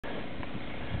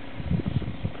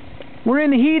We're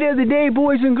in the heat of the day,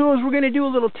 boys and girls. We're going to do a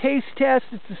little taste test.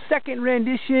 It's the second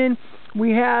rendition.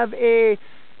 We have a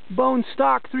bone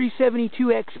stock 372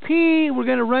 XP. We're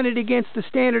going to run it against the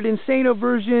standard Insano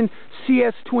version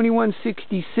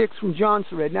cs2166 from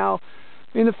Jonsered. Now,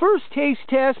 in the first taste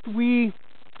test, we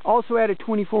also had a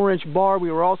 24-inch bar.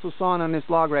 We were also sawing on this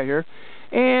log right here.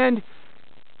 And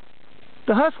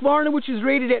the Husqvarna, which is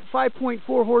rated at 5.4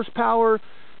 horsepower,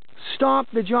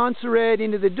 stomped the Jonsered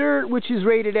into the dirt, which is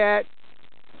rated at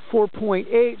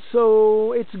 4.8,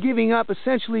 so it's giving up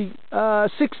essentially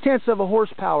 0.6 of a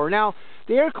horsepower. Now,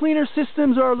 the air cleaner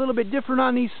systems are a little bit different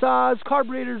on these saws.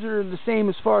 Carburetors are the same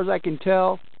as far as I can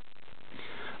tell.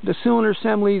 The cylinder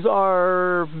assemblies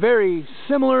are very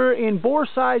similar in bore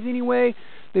size anyway.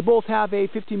 They both have a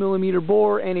 50mm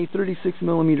bore and a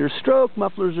 36mm stroke.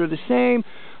 Mufflers are the same.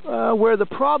 Where the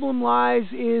problem lies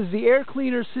is the air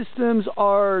cleaner systems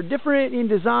are different in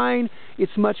design.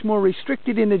 It's much more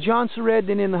restricted in the Jonsered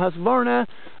than in the Husqvarna.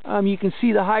 You can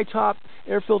see the high top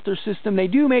air filter system. They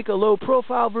do make a low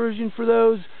profile version for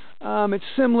those. It's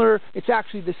similar. It's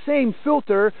actually the same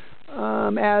filter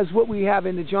as what we have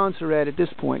in the Jonsered at this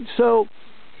point. So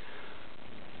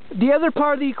the other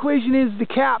part of the equation is the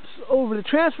caps over the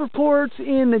transfer ports.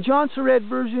 In the Jonsered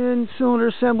version, cylinder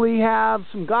assembly have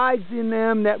some guides in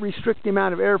them that restrict the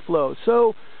amount of airflow.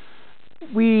 So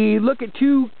we look at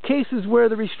two cases where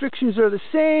the restrictions are the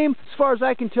same. As far as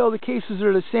I can tell, the cases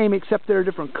are the same except they're a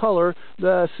different color.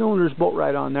 The cylinders bolt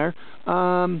right on there.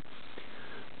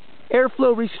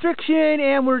 Airflow restriction,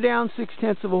 and we're down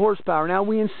 0.6 of a horsepower. Now,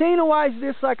 we Insanoized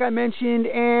this, like I mentioned,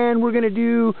 and we're going to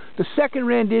do the second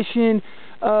rendition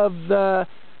of the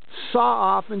saw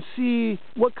off and see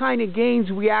what kind of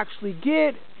gains we actually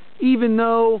get, even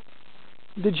though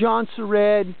the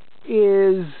Jonsered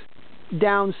is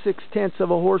down 0.6 of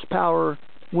a horsepower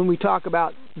when we talk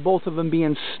about both of them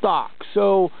being stock.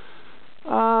 So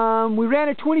we ran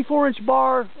a 24-inch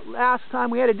bar last time.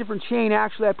 We had a different chain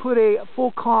actually. I put a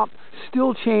full comp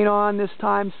steel chain on this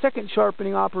time, second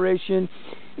sharpening operation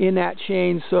in that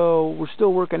chain, so we're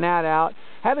still working that out.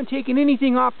 Haven't taken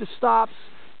anything off the stops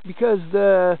because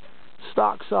the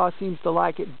stock saw seems to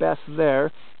like it best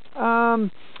there.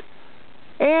 And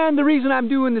the reason I'm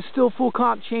doing the still full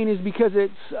comp chain is because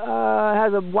it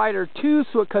has a wider tooth,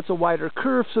 so it cuts a wider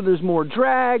curve, so there's more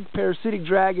drag, parasitic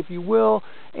drag if you will,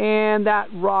 and that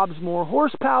robs more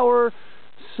horsepower,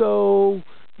 so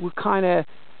we're kind of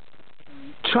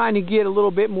trying to get a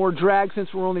little bit more drag since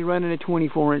we're only running a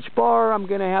 24-inch bar. I'm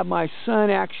going to have my son,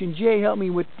 Action J, help me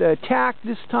with the tack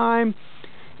this time,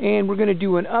 and we're going to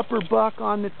do an upper buck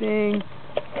on the thing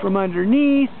from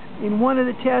underneath. In one of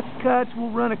the test cuts, we'll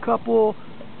run a couple.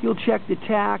 He'll check the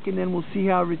tack, and then we'll see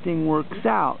how everything works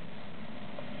out.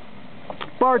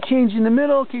 Bar change in the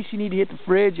middle in case you need to hit the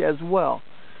fridge as well.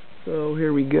 So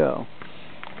here we go.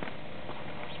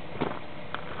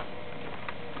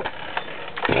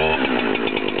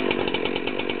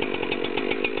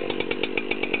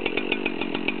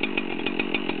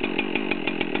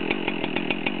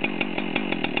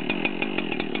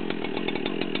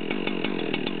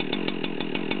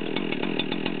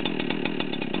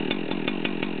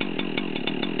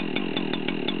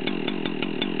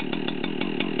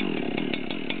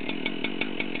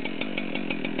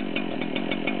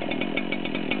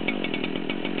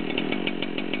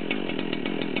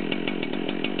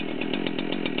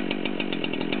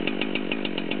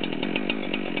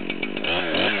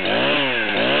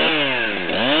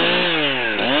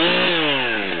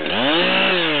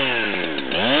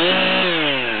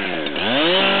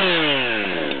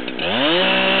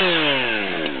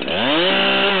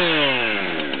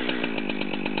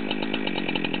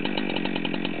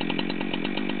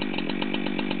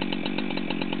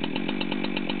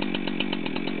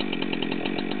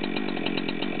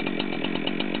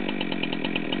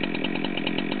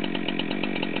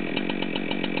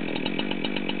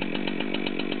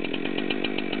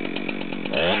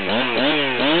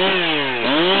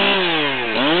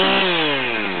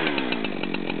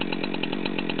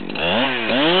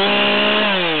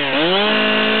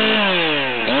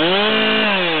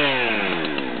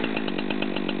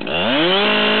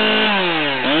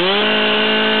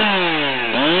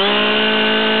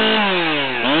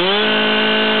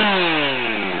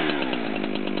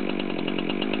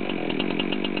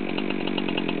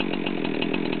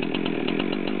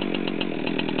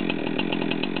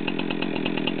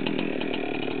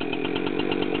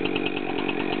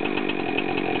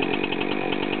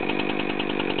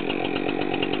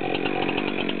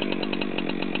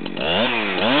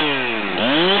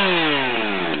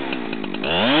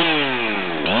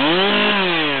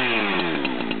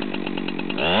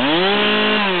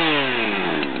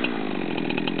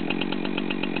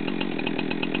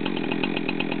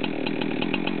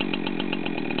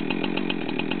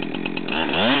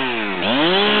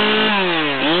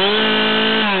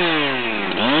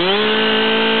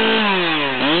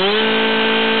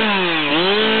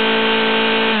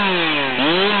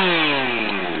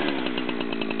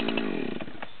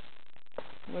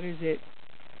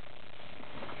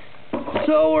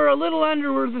 little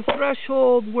under where the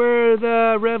threshold where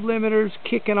the rev limiter's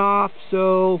kicking off,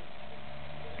 so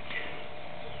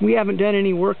we haven't done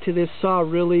any work to this saw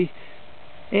really.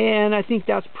 And I think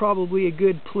that's probably a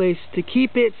good place to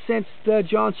keep it since the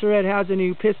Jonsered has a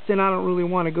new piston. I don't really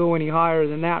want to go any higher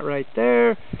than that right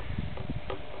there.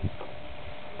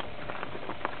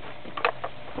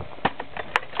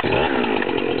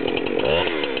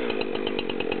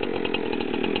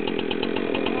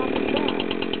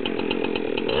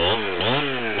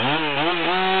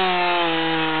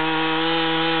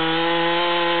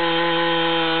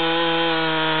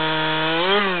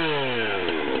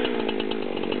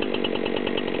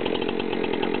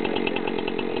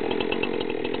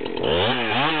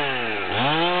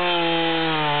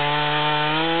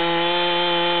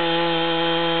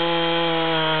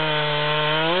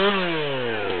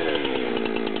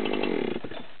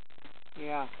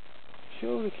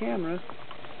 Show the camera.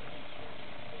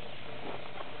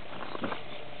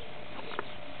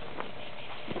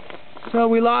 So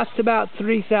we lost about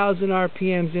 3,000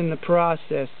 RPMs in the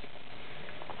process.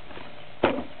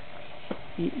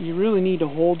 You really need to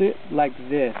hold it like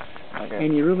this. Okay.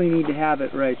 And you really need to have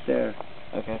it right there.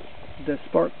 Okay. The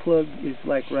spark plug is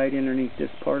like right underneath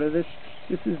this part of this.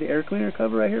 This is the air cleaner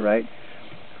cover right here, right?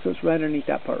 So it's right underneath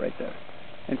that part right there.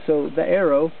 And so the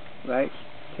arrow, right,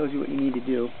 tells you what you need to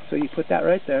do. So you put that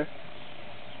right there,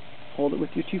 hold it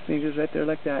with your 2 fingers right there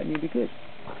like that, and you'll be good.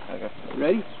 Okay.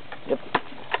 Ready? Yep.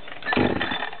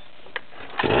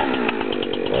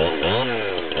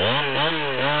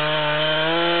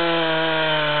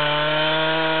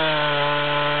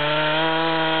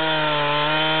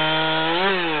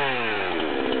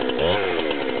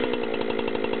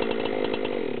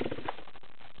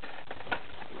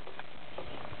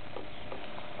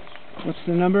 What's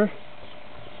the number?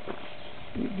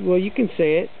 Well, you can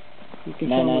say it. You can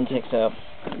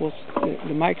 9960. Well,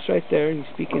 the mic's right there, and you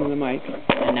speak into the mic.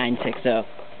 9960.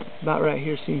 About right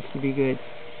here seems to be good.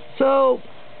 So,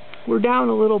 we're down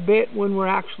a little bit when we're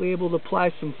actually able to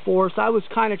apply some force. I was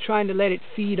kind of trying to let it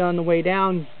feed on the way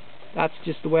down. That's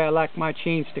just the way I like my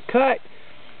chains to cut.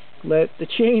 Let the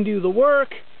chain do the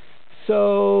work.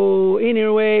 So,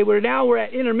 anyway, we're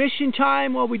at intermission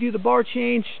time while we do the bar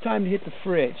change. Time to hit the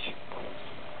fridge.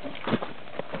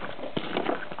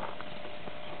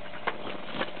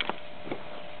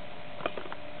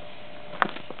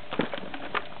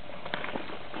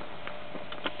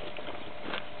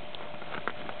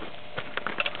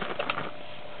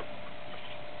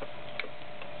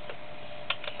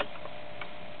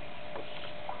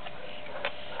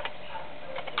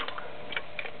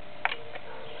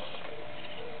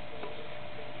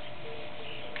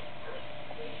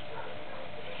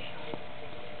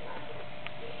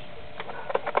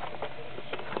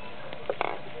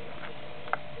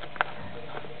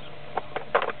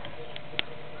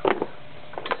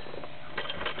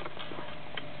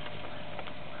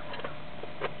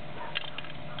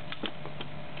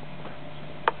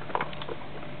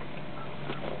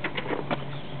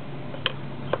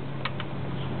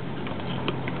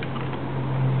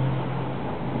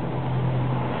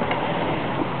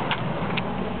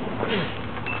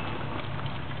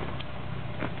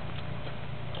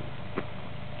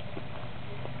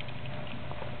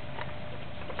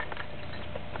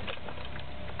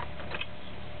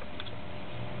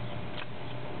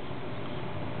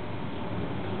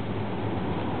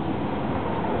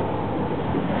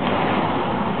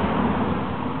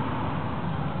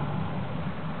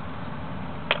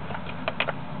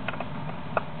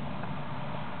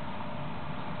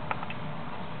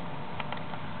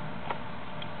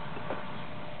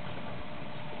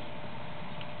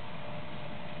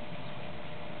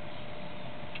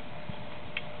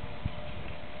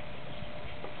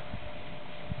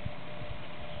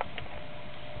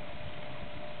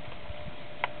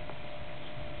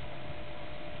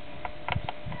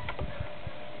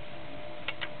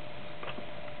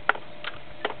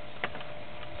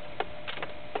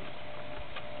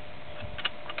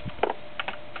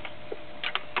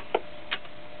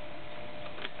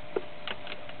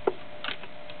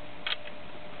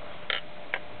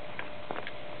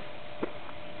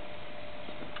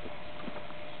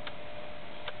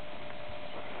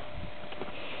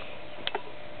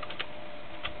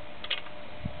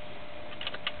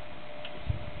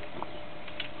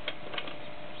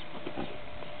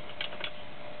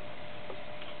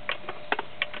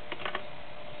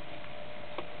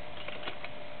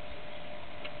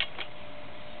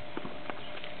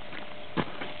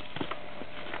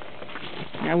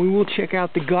 Now we will check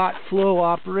out the got flow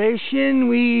operation.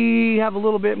 We have a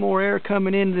little bit more air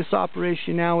coming into this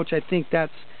operation now, which I think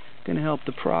that's going to help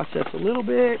the process a little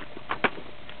bit.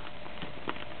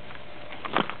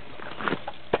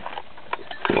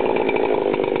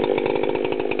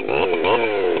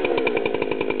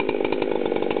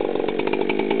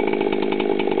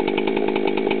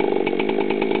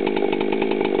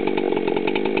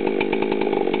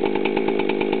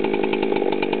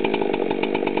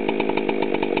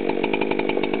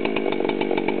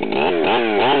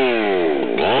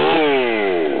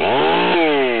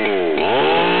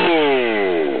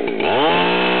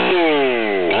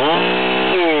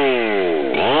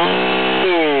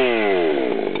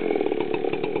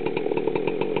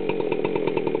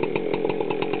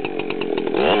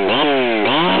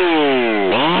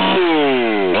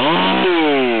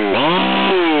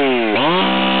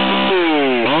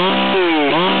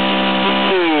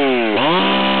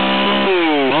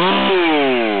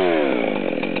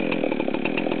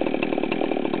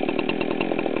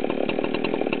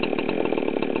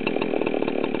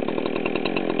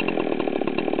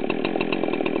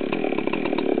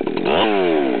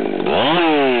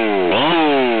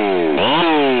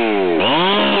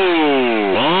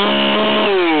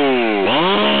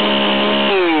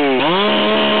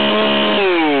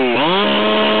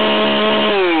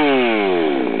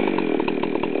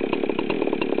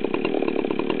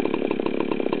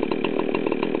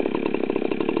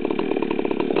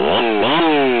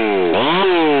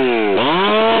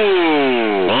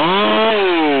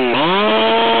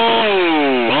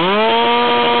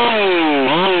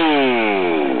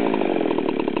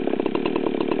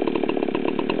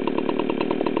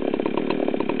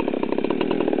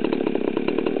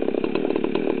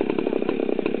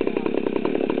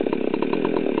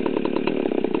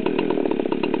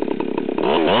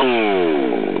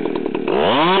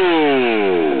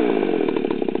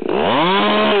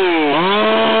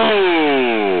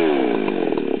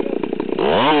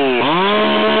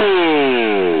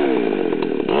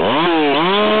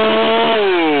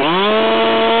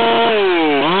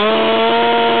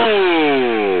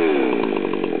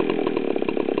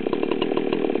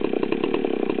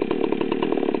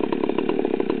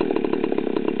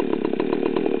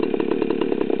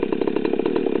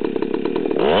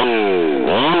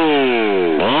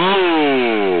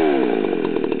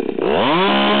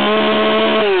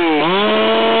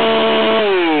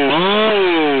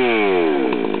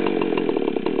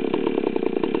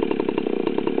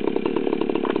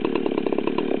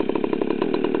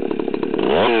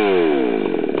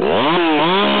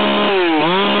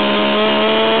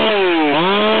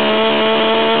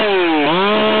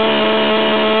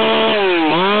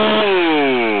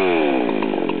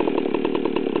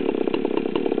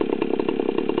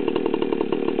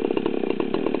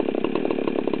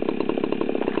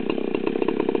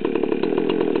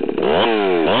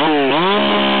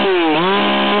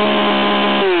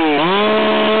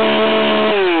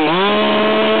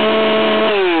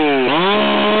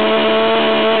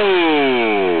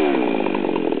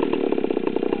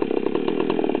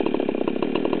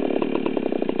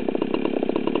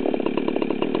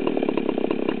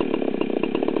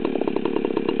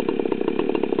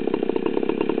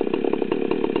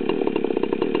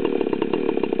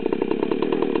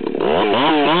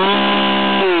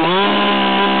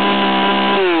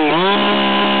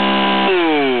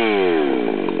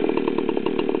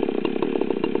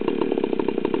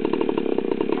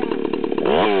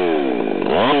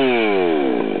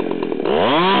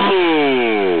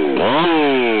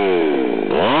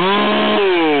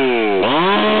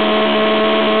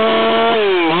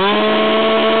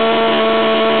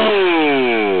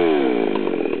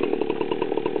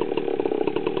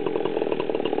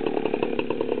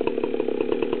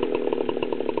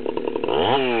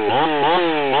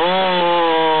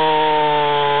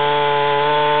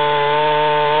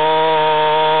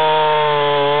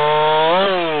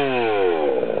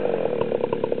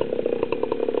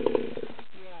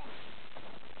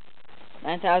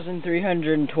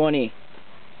 9,320.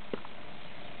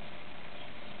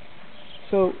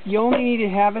 So you only need to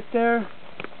have it there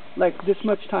like this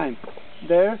much time.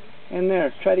 There and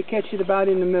there. Try to catch it about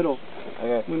in the middle.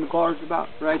 Okay. When the bar's about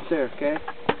right there, okay?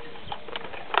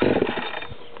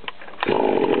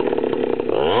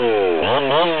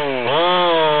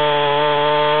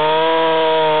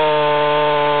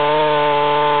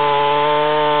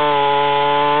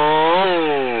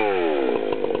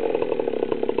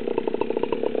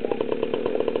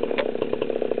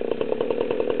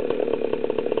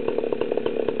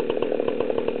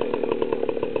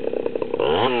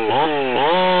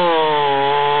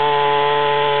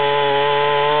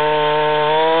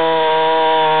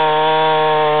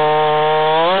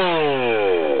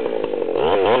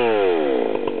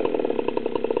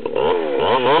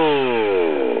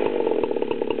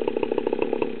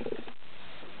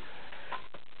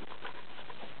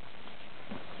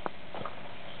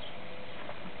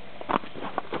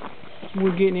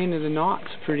 We're getting into the knots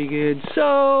pretty good.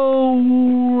 So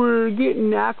we're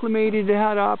getting acclimated to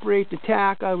how to operate the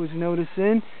tack, I was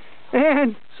noticing.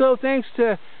 And so thanks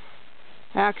to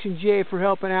Action J for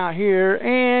helping out here.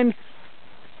 And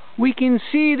we can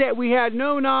see that we had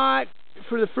no knot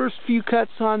for the first few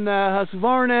cuts on the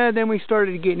Husqvarna. Then we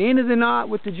started getting into the knot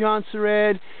with the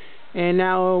Jonsered. And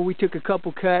now we took a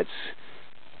couple cuts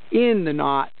in the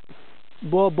knot.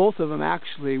 Well, both of them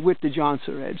actually with the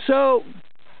Jonsered. So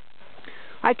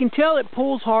I can tell it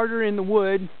pulls harder in the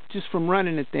wood just from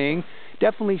running the thing.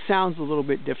 Definitely sounds a little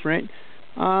bit different.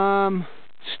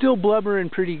 Still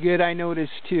blubbering pretty good, I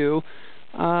noticed too.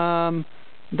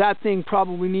 That thing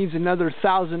probably needs another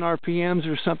 1,000 RPMs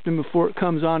or something before it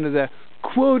comes onto the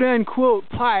quote-unquote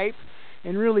pipe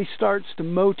and really starts to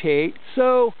motate.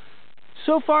 So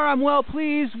far I'm well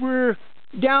pleased. We're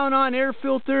down on air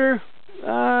filter.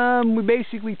 We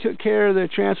basically took care of the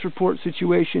transfer port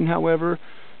situation, however,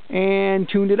 and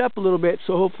tuned it up a little bit,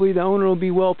 so hopefully the owner will be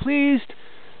well pleased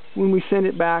when we send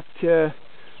it back to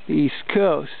the East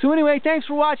Coast. So anyway, thanks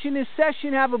for watching this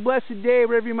session. Have a blessed day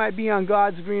wherever you might be on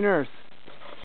God's green earth.